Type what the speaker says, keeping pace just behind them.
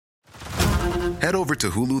Head over to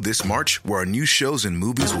Hulu this March, where our new shows and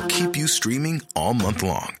movies will keep you streaming all month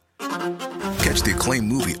long. Catch the acclaimed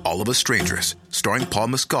movie All of Us Strangers, starring Paul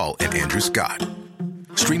Mescal and Andrew Scott.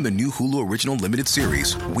 Stream the new Hulu original limited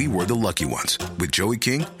series We Were the Lucky Ones with Joey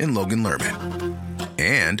King and Logan Lerman.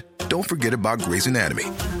 And don't forget about Grey's Anatomy.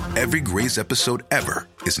 Every Grey's episode ever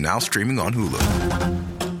is now streaming on Hulu.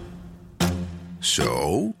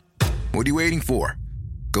 So, what are you waiting for?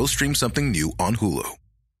 Go stream something new on Hulu.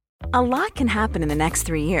 A lot can happen in the next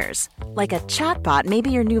 3 years. Like a chatbot may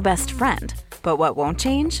be your new best friend. But what won't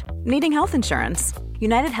change? Needing health insurance.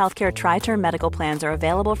 United Healthcare Tri-Term Medical Plans are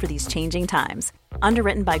available for these changing times.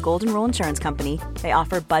 Underwritten by Golden Rule Insurance Company, they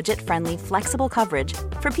offer budget-friendly, flexible coverage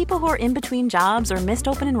for people who are in between jobs or missed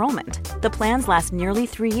open enrollment. The plans last nearly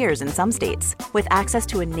 3 years in some states, with access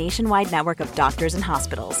to a nationwide network of doctors and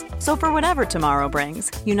hospitals. So for whatever tomorrow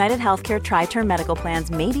brings, United Healthcare Tri-Term Medical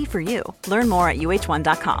Plans may be for you. Learn more at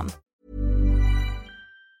uh1.com.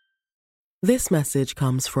 This message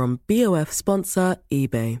comes from BoF sponsor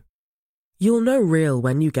eBay. You'll know real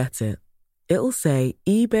when you get it. It'll say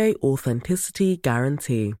eBay Authenticity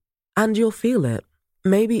Guarantee. And you'll feel it.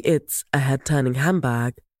 Maybe it's a head-turning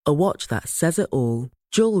handbag, a watch that says it all,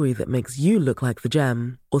 jewelry that makes you look like the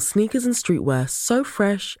gem, or sneakers and streetwear so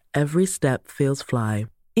fresh every step feels fly.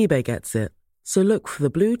 eBay gets it. So look for the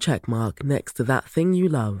blue check mark next to that thing you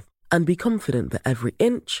love. And be confident that every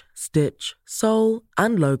inch, stitch, sole,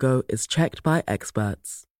 and logo is checked by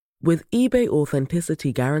experts. With eBay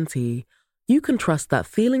Authenticity Guarantee, you can trust that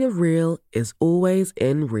feeling of real is always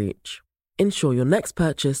in reach. Ensure your next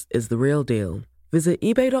purchase is the real deal. Visit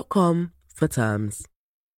ebay.com for terms.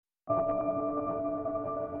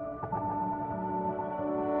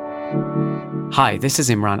 Hi, this is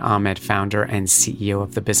Imran Ahmed, founder and CEO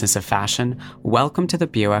of the Business of Fashion. Welcome to the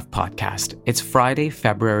BoF podcast. It's Friday,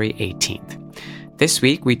 February 18th. This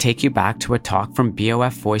week, we take you back to a talk from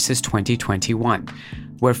BoF Voices 2021,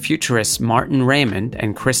 where futurists Martin Raymond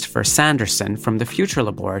and Christopher Sanderson from the Future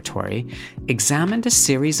Laboratory examined a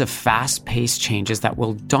series of fast-paced changes that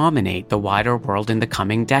will dominate the wider world in the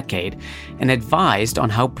coming decade and advised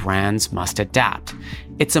on how brands must adapt.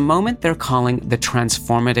 It's a moment they're calling the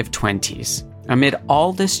transformative 20s. Amid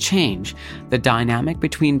all this change, the dynamic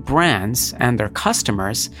between brands and their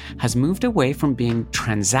customers has moved away from being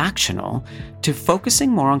transactional to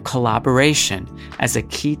focusing more on collaboration as a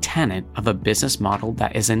key tenet of a business model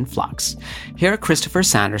that is in flux. Here are Christopher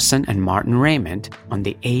Sanderson and Martin Raymond on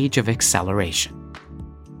the age of acceleration.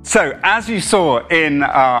 So, as you saw in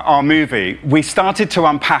our movie, we started to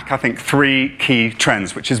unpack, I think, 3 key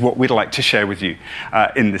trends, which is what we'd like to share with you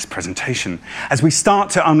in this presentation. As we start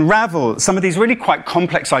to unravel some of these really quite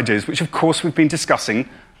complex ideas, which, of course, we've been discussing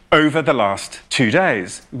over the last 2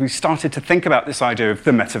 days. We started to think about this idea of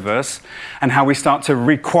the metaverse and how we start to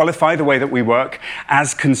requalify the way that we work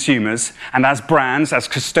as consumers and as brands, as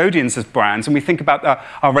custodians of brands, and we think about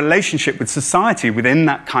our relationship with society within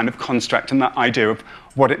that kind of construct and that idea of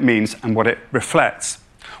what it means and what it reflects.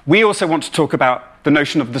 We also want to talk about the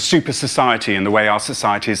notion of the super society and the way our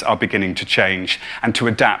societies are beginning to change and to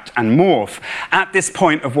adapt and morph at this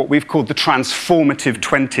point of what we've called the transformative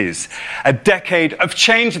 20s, a decade of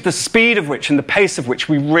change at the speed of which and the pace of which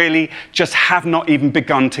we really just have not even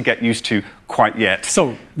begun to get used to quite yet.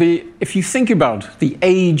 So, if you think about the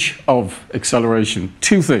age of acceleration,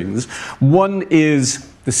 2 things. One is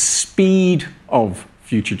the speed of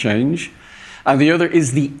future change, and the other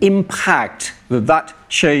is the impact that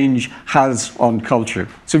change has on culture.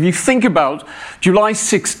 So if you think about July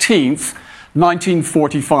 16th,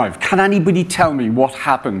 1945, can anybody tell me what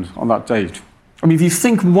happened on that date? I mean, if you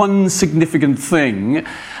think one significant thing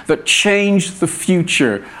that changed the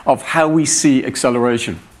future of how we see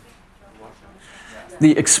acceleration.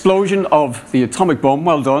 The explosion of the atomic bomb,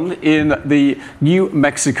 well done, in the New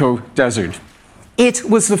Mexico desert. It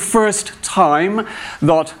was the first time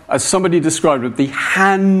that, as somebody described it, the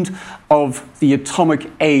hand of the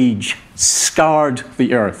atomic age scarred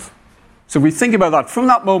the Earth. So we think about that. From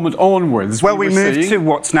that moment onwards... Well, we moved to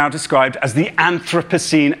what's now described as the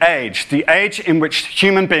Anthropocene age, the age in which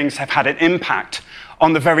human beings have had an impact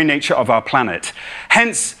on the very nature of our planet.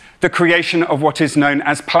 Hence, the creation of what is known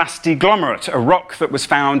as plastiglomerate, a rock that was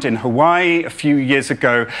found in Hawaii a few years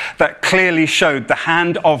ago that clearly showed the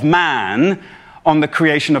hand of man on the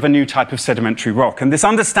creation of a new type of sedimentary rock. And this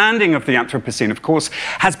understanding of the Anthropocene, of course,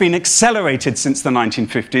 has been accelerated since the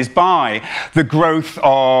 1950s by the growth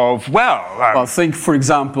of, well, think, for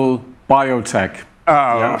example, biotech.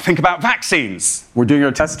 Think about vaccines. We're doing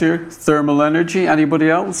our test here. Thermal energy. Anybody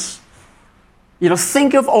else? You know,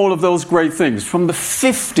 think of all of those great things. From the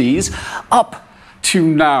 50s up to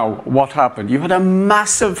now, what happened? You had a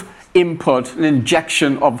massive input, an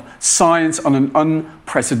injection of science on an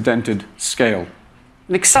unprecedented scale.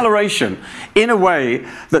 An acceleration in a way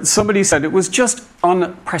that somebody said it was just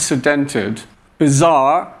unprecedented,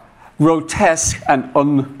 bizarre, grotesque, and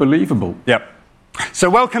unbelievable. Yep. So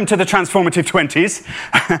welcome to the transformative 20s.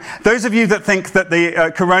 Those of you that think that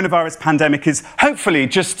the coronavirus pandemic is hopefully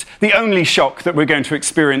just the only shock that we're going to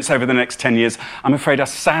experience over the next 10 years, I'm afraid are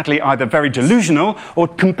sadly either very delusional or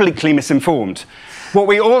completely misinformed. What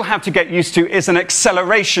we all have to get used to is an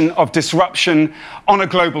acceleration of disruption on a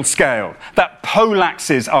global scale that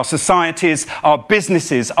poleaxes our societies, our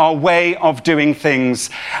businesses, our way of doing things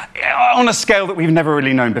on a scale that we've never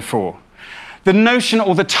really known before. The notion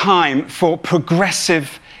or the time for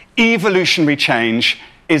progressive evolutionary change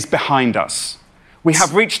is behind us. We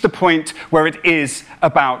have reached the point where it is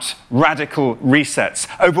about radical resets,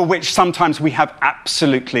 over which sometimes we have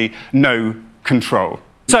absolutely no control.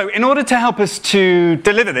 So in order to help us to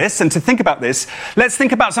deliver this and to think about this, let's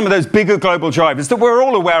think about some of those bigger global drivers that we're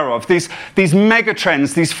all aware of, these mega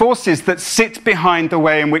trends, these forces that sit behind the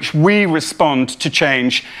way in which we respond to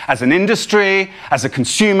change as an industry, as a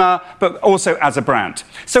consumer, but also as a brand.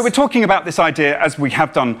 So we're talking about this idea, as we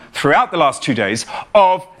have done throughout the last 2 days,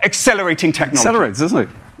 of accelerating technology. Accelerates, isn't it?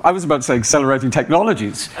 I was about to say accelerating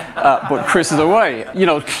technologies, but Chris is away.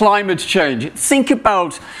 Climate change. Think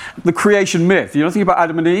about the creation myth. Think about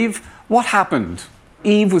Adam and Eve. What happened?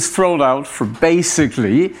 Eve was thrown out for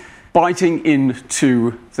basically biting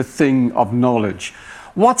into the thing of knowledge.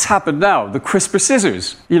 What's happened now? The CRISPR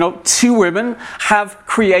scissors. 2 women have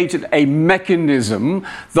created a mechanism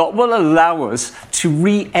that will allow us to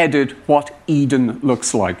re-edit what Eden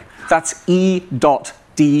looks like. That's E.DEN.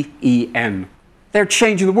 They're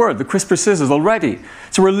changing the world, the CRISPR scissors already.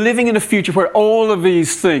 So we're living in a future where all of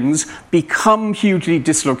these things become hugely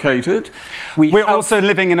dislocated. We're also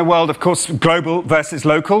living in a world, of course, global versus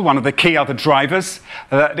local, one of the key other drivers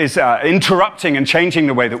that is interrupting and changing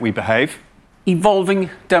the way that we behave. Evolving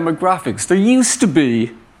demographics. There used to be,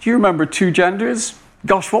 do you remember 2 genders?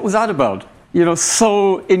 Gosh, what was that about?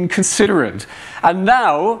 So inconsiderate. And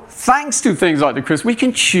now, thanks to things like the CRISPR, we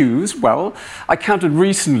can choose, well, I counted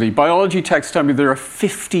recently, biology texts tell me there are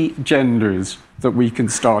 50 genders that we can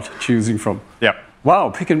start choosing from. Yep. Wow,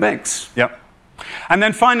 pick and mix. Yep. And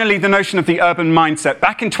then finally, the notion of the urban mindset.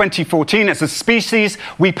 Back in 2014, as a species,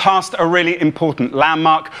 we passed a really important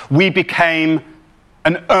landmark. We became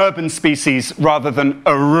an urban species rather than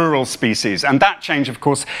a rural species. And that change, of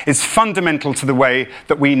course, is fundamental to the way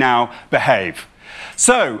that we now behave.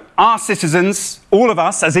 So our citizens, all of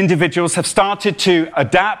us as individuals, have started to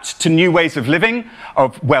adapt to new ways of living,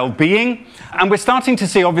 of well-being, and we're starting to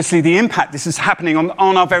see, obviously, the impact this is happening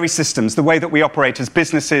on our very systems, the way that we operate as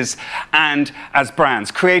businesses and as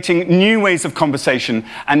brands, creating new ways of conversation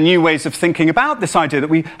and new ways of thinking about this idea that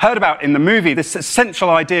we heard about in the movie, this essential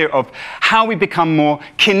idea of how we become more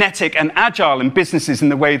kinetic and agile in businesses in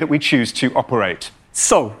the way that we choose to operate.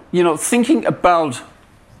 So, thinking about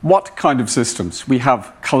what kind of systems? We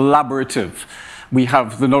have collaborative, we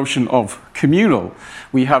have the notion of communal,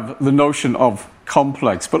 we have the notion of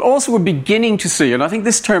complex, but also we're beginning to see, and I think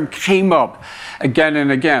this term came up again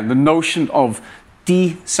and again, the notion of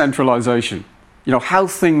decentralization. How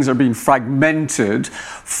things are being fragmented,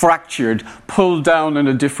 fractured, pulled down in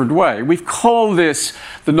a different way. We've called this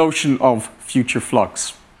the notion of future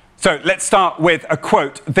flux. So let's start with a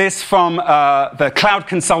quote. This from the cloud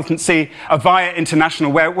consultancy Avaya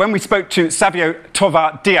International, where when we spoke to Savio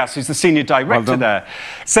Tovar Diaz, who's the senior director there,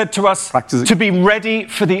 said to us, to be ready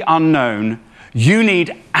for the unknown, you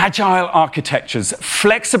need agile architectures,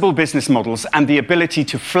 flexible business models, and the ability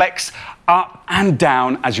to flex up and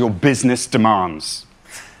down as your business demands.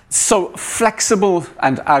 So flexible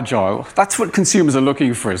and agile, that's what consumers are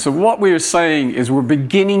looking for. So what we're saying is we're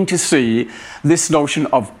beginning to see this notion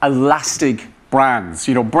of elastic brands.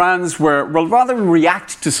 Brands where, rather than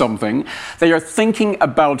react to something, they are thinking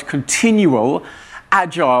about continual,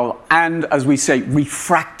 agile, and, as we say,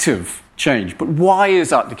 refractive change. But why is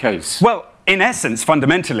that the case? Well, in essence,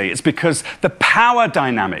 fundamentally, it's because the power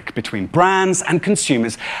dynamic between brands and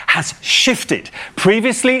consumers has shifted.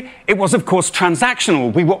 Previously, it was, of course,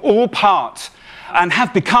 transactional. We were all part and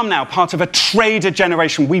have become now part of a trader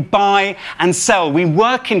generation. We buy and sell. We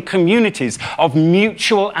work in communities of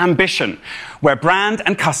mutual ambition, where brand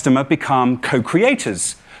and customer become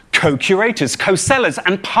co-creators, co-curators, co-sellers,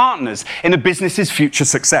 and partners in a business's future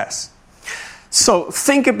success. So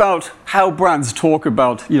think about how brands talk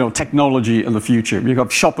about, technology in the future. You've got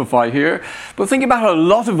Shopify here, but think about how a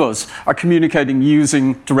lot of us are communicating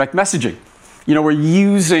using direct messaging. We're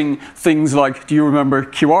using things like, do you remember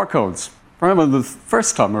QR codes? I remember the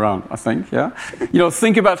first time around, I think, yeah?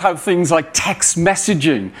 Think about how things like text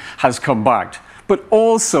messaging has come back, but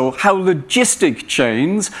also how logistic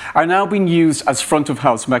chains are now being used as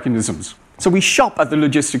front-of-house mechanisms. So we shop at the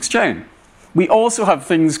logistics chain. We also have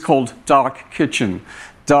things called dark kitchen,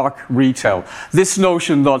 dark retail. This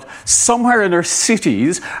notion that somewhere in our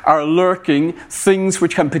cities are lurking things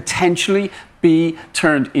which can potentially be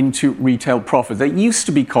turned into retail profit. They used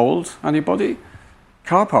to be called, anybody?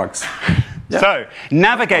 Car parks. Yeah. So,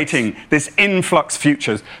 navigating this influx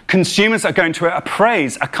futures, consumers are going to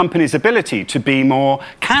appraise a company's ability to be more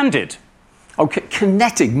candid. Okay,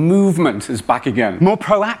 kinetic movement is back again. More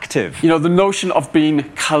proactive. The notion of being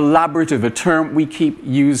collaborative, a term we keep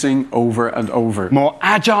using over and over. More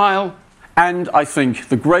agile. And I think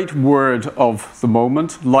the great word of the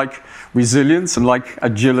moment, like resilience and like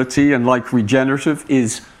agility and like regenerative,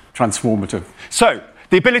 is transformative. So,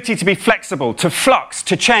 the ability to be flexible, to flux,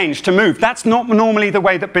 to change, to move. That's not normally the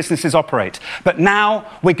way that businesses operate. But now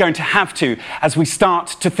we're going to have to, as we start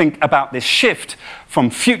to think about this shift from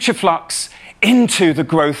future flux into the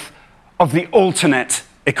growth of the alternate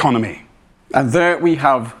economy. And there we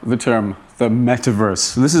have the term, the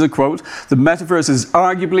metaverse. This is a quote. The metaverse is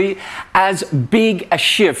arguably as big a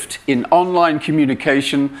shift in online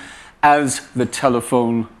communication as the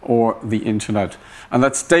telephone or the internet. And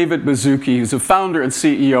that's David Baszucki, who's the founder and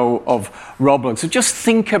CEO of Roblox. So just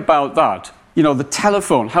think about that. The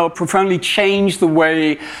telephone, how it profoundly changed the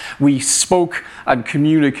way we spoke and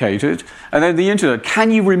communicated. And then the internet. Can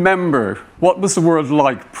you remember what was the world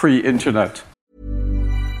like pre-internet?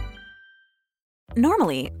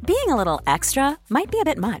 Normally, being a little extra might be a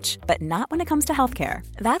bit much, but not when it comes to healthcare.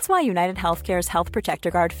 That's why United Healthcare's Health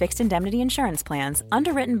Protector Guard fixed indemnity insurance plans,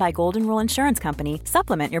 underwritten by Golden Rule Insurance Company,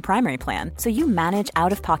 supplement your primary plan so you manage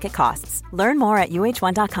out-of-pocket costs. Learn more at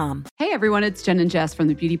uh1.com. Hey everyone, it's Jen and Jess from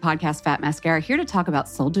the beauty podcast Fat Mascara, here to talk about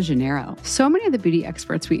Sol de Janeiro. So many of the beauty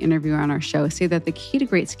experts we interview on our show say that the key to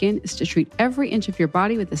great skin is to treat every inch of your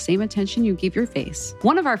body with the same attention you give your face.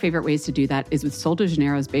 One of our favorite ways to do that is with Sol de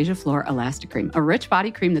Janeiro's Beija Flor Elastic Cream, a rich body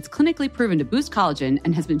cream that's clinically proven to boost collagen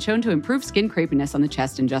and has been shown to improve skin crepiness on the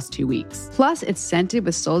chest in just 2 weeks. Plus, it's scented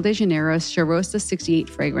with Sol de Janeiro's Charosta 68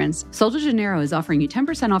 fragrance. Sol de Janeiro is offering you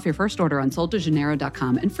 10% off your first order on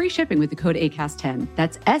soldejaneiro.com and free shipping with the code ACAST10.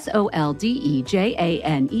 That's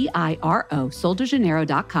SOLDEJANEIRO,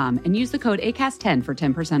 soldejaneiro.com, and use the code ACAST10 for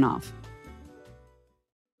 10% off.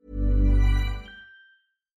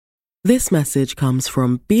 This message comes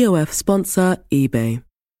from BoF sponsor eBay.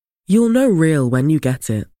 You'll know real when you get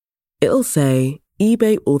it. It'll say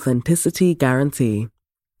eBay Authenticity Guarantee.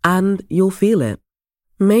 And you'll feel it.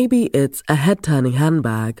 Maybe it's a head-turning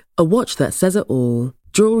handbag, a watch that says it all,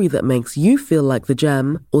 jewelry that makes you feel like the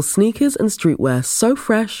gem, or sneakers and streetwear so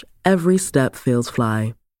fresh every step feels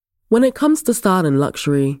fly. When it comes to style and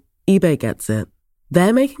luxury, eBay gets it.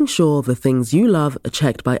 They're making sure the things you love are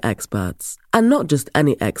checked by experts. And not just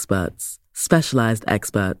any experts, specialized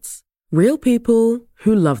experts. Real people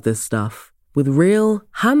who love this stuff, with real,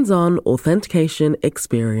 hands-on authentication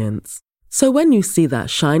experience. So when you see that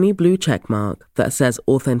shiny blue checkmark that says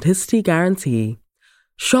Authenticity Guarantee,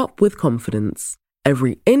 shop with confidence.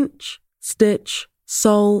 Every inch, stitch,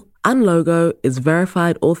 sole, and logo is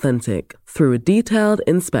verified authentic through a detailed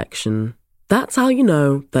inspection. That's how you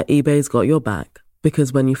know that eBay's got your back.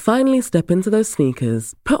 Because when you finally step into those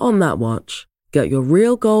sneakers, put on that watch, get your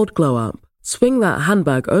real gold glow up, swing that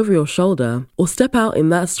handbag over your shoulder, or step out in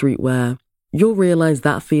that streetwear, you'll realize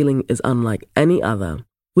that feeling is unlike any other.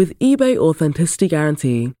 With eBay Authenticity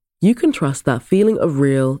Guarantee, you can trust that feeling of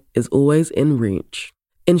real is always in reach.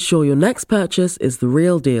 Ensure your next purchase is the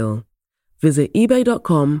real deal. Visit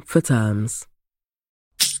ebay.com for terms.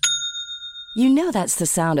 You know that's the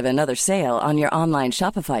sound of another sale on your online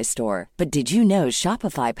Shopify store. But did you know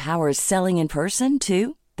Shopify powers selling in person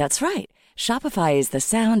too? That's right. Shopify is the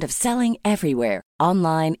sound of selling everywhere.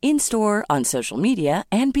 Online, in-store, on social media,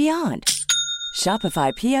 and beyond.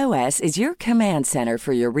 Shopify POS is your command center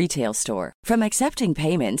for your retail store. From accepting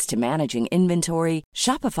payments to managing inventory,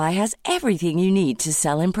 Shopify has everything you need to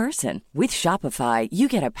sell in person. With Shopify, you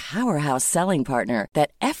get a powerhouse selling partner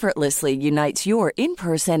that effortlessly unites your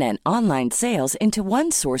in-person and online sales into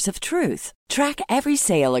one source of truth. Track every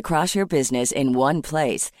sale across your business in one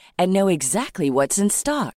place and know exactly what's in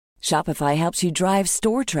stock. Shopify helps you drive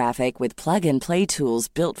store traffic with plug-and-play tools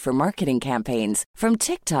built for marketing campaigns, from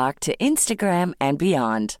TikTok to Instagram and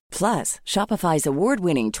beyond. Plus, Shopify's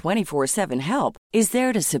award-winning 24/7 help is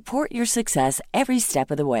there to support your success every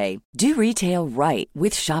step of the way. Do retail right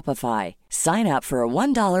with Shopify. Sign up for a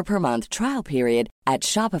 $1 per month trial period at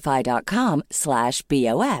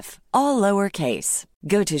shopify.com/BOF, all lowercase.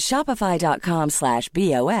 Go to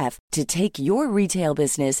shopify.com/BOF to take your retail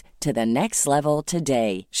business to the next level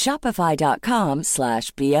today.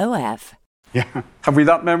 Shopify.com/BOF. Yeah. Have we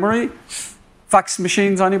that memory? Fax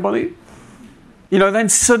machines, anybody? Then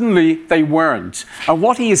suddenly they weren't. And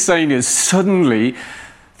what he is saying is suddenly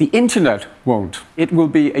the internet won't. It will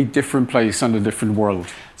be a different place and a different world.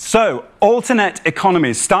 So, alternate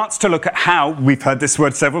economies starts to look at how, we've heard this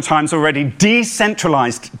word several times already,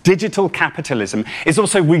 decentralized digital capitalism is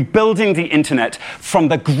also rebuilding the internet from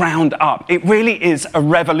the ground up. It really is a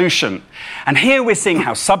revolution. And here we're seeing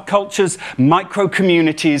how subcultures,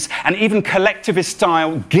 micro-communities, and even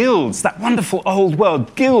collectivist-style guilds, that wonderful old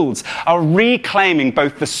word, guilds, are reclaiming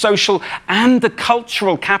both the social and the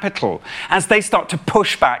cultural capital as they start to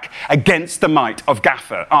push back against the might of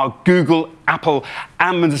GAFA, our Google, Apple,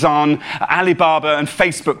 Amazon, Alibaba and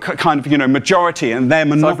Facebook kind of, majority and their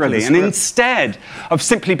monopoly. And instead of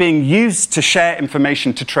simply being used to share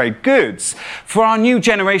information to trade goods, for our new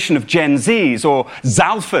generation of Gen Zs or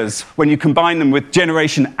Zalphas, when you combine them with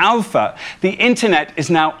Generation Alpha, the internet is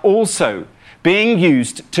now also being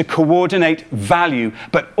used to coordinate value,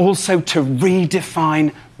 but also to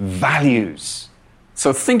redefine values.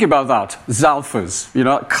 So think about that, Zalphas,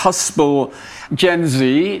 cuspal Gen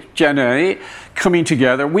Z, Gen A, coming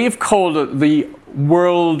together. We've called it the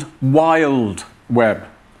World Wild Web.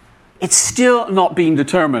 It's still not being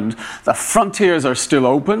determined. The frontiers are still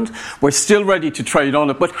opened. We're still ready to trade on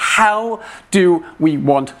it. But how do we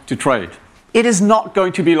want to trade? It is not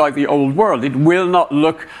going to be like the old world. It will not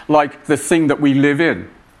look like the thing that we live in.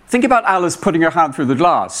 Think about Alice putting her hand through the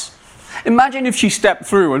glass. Imagine if she stepped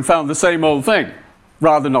through and found the same old thing.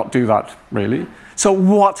 Rather not do that, really. So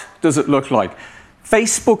what does it look like?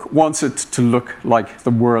 Facebook wants it to look like the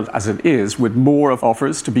world as it is, with more of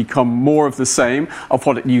offers to become more of the same of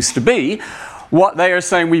what it used to be. What they are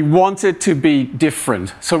saying, we want it to be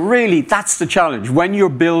different. So really, that's the challenge. When you're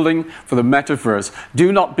building for the metaverse,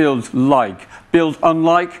 do not build like, build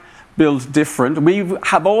unlike, build different. We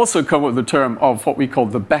have also come up with the term of what we call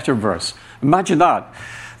the betterverse. Imagine that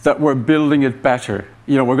we're building it better.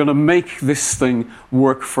 We're going to make this thing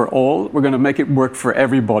work for all. We're going to make it work for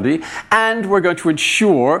everybody. And we're going to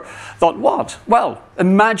ensure that what? Well,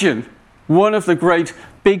 imagine one of the great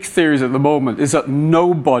big theories at the moment is that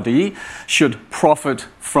nobody should profit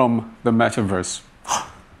from the metaverse.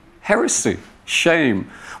 Heresy. Shame.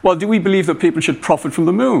 Well, do we believe that people should profit from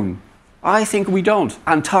the moon? I think we don't.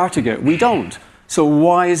 Antarctica, we don't. So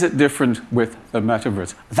why is it different with the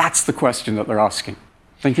metaverse? That's the question that they're asking.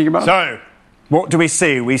 Thinking about it? So, what do we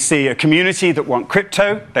see? We see a community that want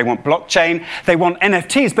crypto, they want blockchain, they want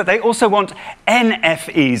NFTs, but they also want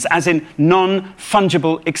NFEs, as in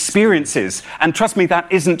non-fungible experiences. And trust me, that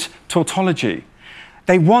isn't tautology.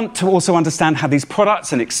 They want to also understand how these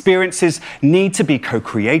products and experiences need to be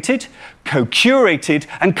co-created, co-curated,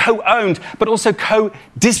 and co-owned, but also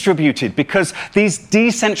co-distributed, because these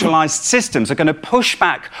decentralized systems are going to push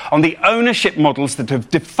back on the ownership models that have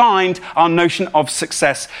defined our notion of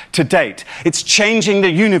success to date. It's changing the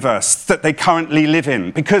universe that they currently live in,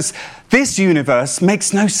 because this universe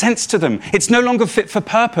makes no sense to them. It's no longer fit for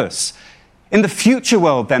purpose. In the future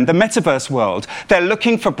world, then, the metaverse world, they're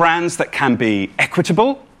looking for brands that can be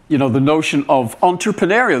equitable. The notion of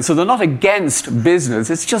entrepreneurial. So they're not against business.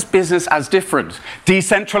 It's just business as different.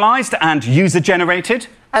 Decentralized and user-generated.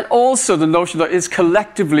 And also the notion that it's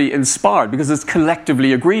collectively inspired because it's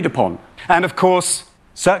collectively agreed upon. And, of course,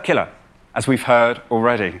 circular, as we've heard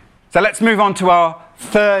already. So let's move on to our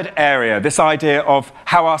third area, this idea of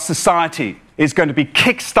how our society is going to be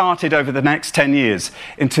kick-started over the next 10 years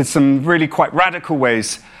into some really quite radical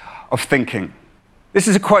ways of thinking. This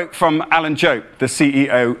is a quote from Alan Jope, the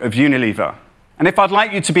CEO of Unilever. And if I'd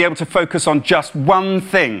like you to be able to focus on just one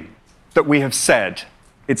thing that we have said,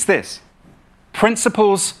 it's this.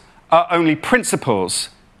 Principles are only principles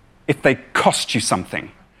if they cost you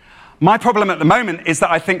something. My problem at the moment is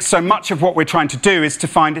that I think so much of what we're trying to do is to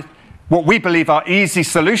find what we believe are easy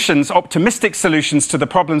solutions, optimistic solutions to the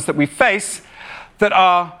problems that we face that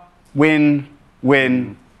are win,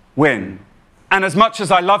 win, win. And as much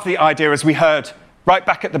as I love the idea, as we heard right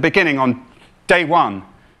back at the beginning on day one,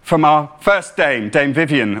 from our first dame, Dame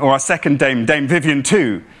Vivian, or our second dame, Dame Vivian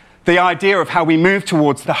 2, the idea of how we move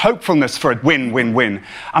towards the hopefulness for a win-win-win,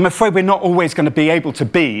 I'm afraid we're not always going to be able to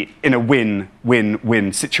be in a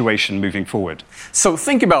win-win-win situation moving forward. So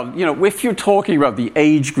think about, if you're talking about the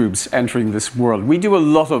age groups entering this world, we do a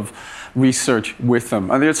lot of research with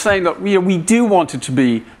them. And they're saying that we do want it to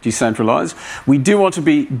be decentralized. We do want to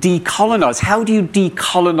be decolonized. How do you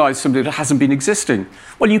decolonize something that hasn't been existing?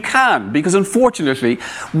 Well, you can, because unfortunately,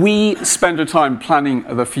 we spend our time planning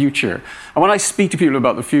the future. And when I speak to people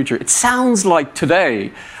about the future, it sounds like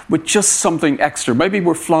today with just something extra. Maybe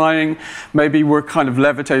we're flying, maybe we're kind of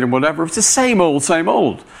levitating, whatever. It's the same old, same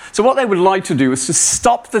old. So what they would like to do is to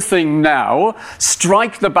stop the thing now,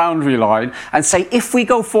 strike the boundary line, and say, if we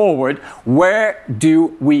go forward, where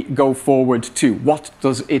do we go forward to? What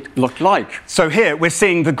does it look like? So here we're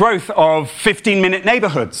seeing the growth of 15-minute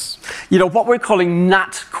neighborhoods. What we're calling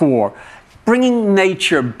NatCore, bringing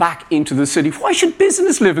nature back into the city. Why should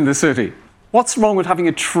business live in the city? What's wrong with having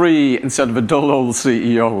a tree instead of a dull old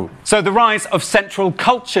CEO? So the rise of central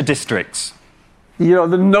culture districts. The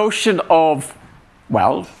notion of,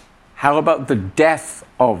 how about the death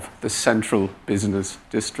of the central business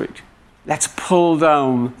district? Let's pull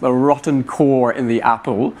down the rotten core in the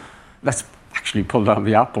apple. Let's actually pull down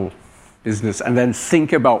the apple business and then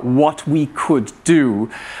think about what we could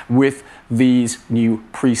do with these new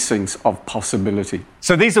precincts of possibility.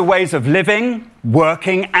 So these are ways of living,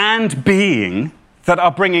 working, and being that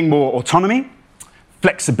are bringing more autonomy,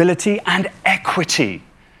 flexibility, and equity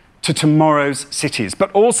to tomorrow's cities,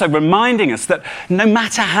 but also reminding us that no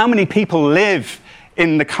matter how many people live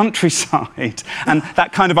in the countryside, and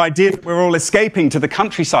that kind of idea that we're all escaping to the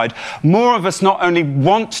countryside, more of us not only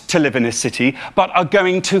want to live in a city, but are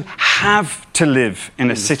going to have to live in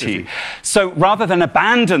a city. So rather than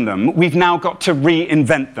abandon them, we've now got to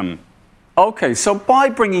reinvent them. Okay, so by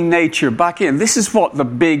bringing nature back in, this is what the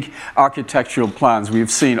big architectural plans we've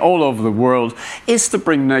seen all over the world is to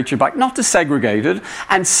bring nature back, not to segregate it,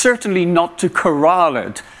 and certainly not to corral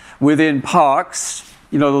it within parks,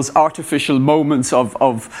 those artificial moments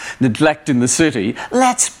of neglect in the city.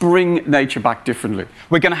 Let's bring nature back differently.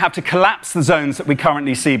 We're going to have to collapse the zones that we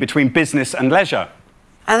currently see between business and leisure.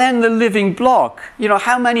 And then the living block.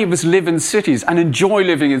 How many of us live in cities and enjoy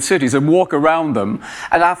living in cities and walk around them,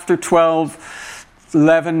 and after 12,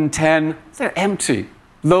 11, 10, they're empty.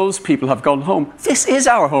 Those people have gone home. This is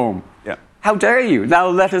our home. Yeah. How dare you? Now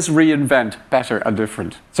let us reinvent better and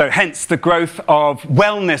different. So hence the growth of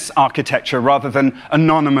wellness architecture rather than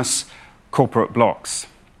anonymous corporate blocks.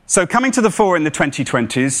 So coming to the fore in the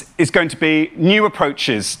 2020s is going to be new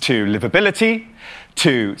approaches to livability,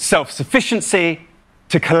 to self-sufficiency,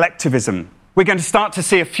 to collectivism. We're going to start to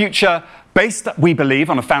see a future based, we believe,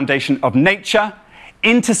 on a foundation of nature,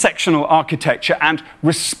 intersectional architecture, and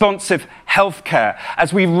responsive healthcare,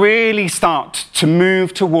 as we really start to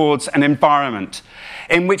move towards an environment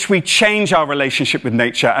in which we change our relationship with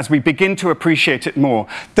nature as we begin to appreciate it more.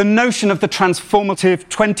 The notion of the transformative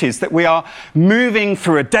 20s, that we are moving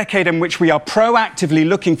through a decade in which we are proactively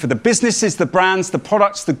looking for the businesses, the brands, the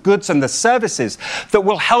products, the goods, and the services that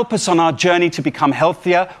will help us on our journey to become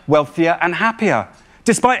healthier, wealthier, and happier.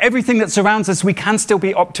 Despite everything that surrounds us, we can still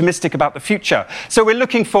be optimistic about the future. So we're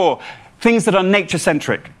looking for things that are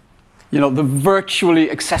nature-centric. The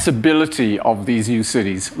virtually accessibility of these new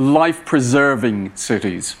cities, life-preserving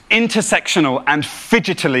cities. Intersectional and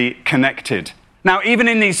digitally connected. Now, even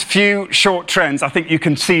in these few short trends, I think you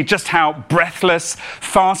can see just how breathless,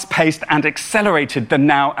 fast-paced, and accelerated the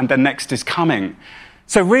now and the next is coming.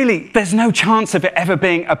 So really, there's no chance of it ever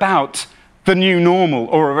being about the new normal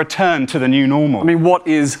or a return to the new normal. What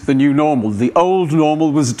is the new normal? The old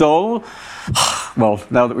normal was dull. Well,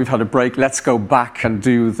 now that we've had a break, let's go back and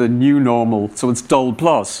do the new normal, so it's dull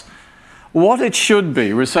plus. What it should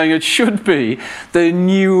be, we're saying it should be the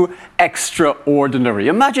new extraordinary.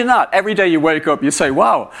 Imagine that. Every day you wake up, you say,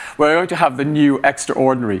 wow, we're going to have the new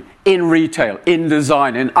extraordinary in retail, in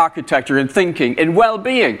design, in architecture, in thinking, in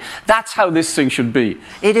well-being. That's how this thing should be.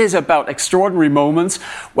 It is about extraordinary moments.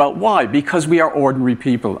 Well, why? Because we are ordinary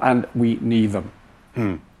people and we need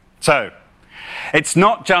them. So, it's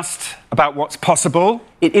not just about what's possible.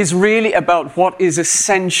 It is really about what is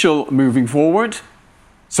essential moving forward.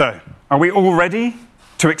 So, are we all ready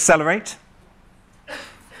to accelerate?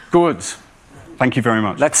 Good. Thank you very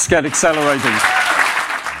much. Let's get accelerating.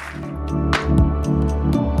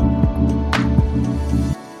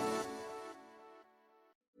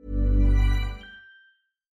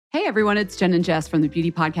 Hey, everyone, it's Jen and Jess from the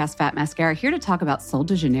beauty podcast Fat Mascara, here to talk about Sol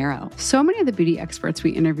de Janeiro. So many of the beauty experts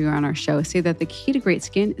we interview on our show say that the key to great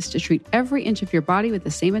skin is to treat every inch of your body with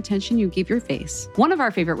the same attention you give your face. One of our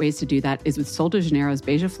favorite ways to do that is with Sol de Janeiro's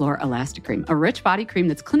Beija Flor Elastic Cream, a rich body cream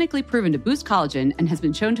that's clinically proven to boost collagen and has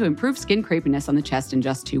been shown to improve skin crepiness on the chest in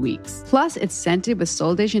just 2 weeks. Plus, it's scented with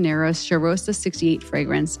Sol de Janeiro's Charosta 68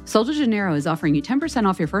 fragrance. Sol de Janeiro is offering you 10%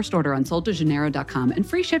 off your first order on soldejaneiro.com and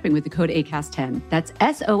free shipping with the code ACAST10. That's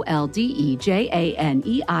SOLDEJANEIRO,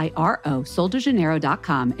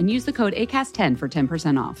 soldejaneiro.com, and use the code ACAST10 for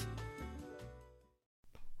 10% off.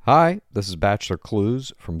 Hi, this is Bachelor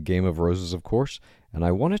Clues from Game of Roses, of course, and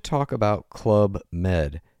I want to talk about Club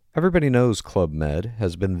Med. Everybody knows Club Med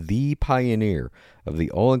has been the pioneer of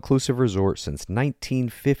the all-inclusive resort since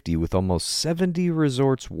 1950, with almost 70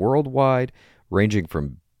 resorts worldwide, ranging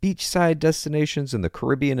from beachside destinations in the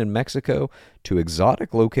Caribbean and Mexico to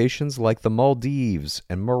exotic locations like the Maldives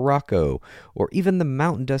and Morocco, or even the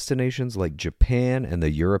mountain destinations like Japan and the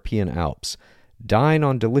European Alps. Dine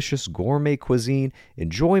on delicious gourmet cuisine,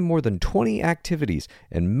 enjoy more than 20 activities,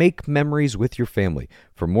 and make memories with your family.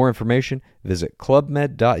 For more information, visit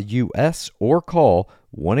clubmed.us or call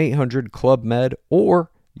 1-800-CLUB-MED or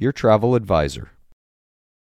your travel advisor.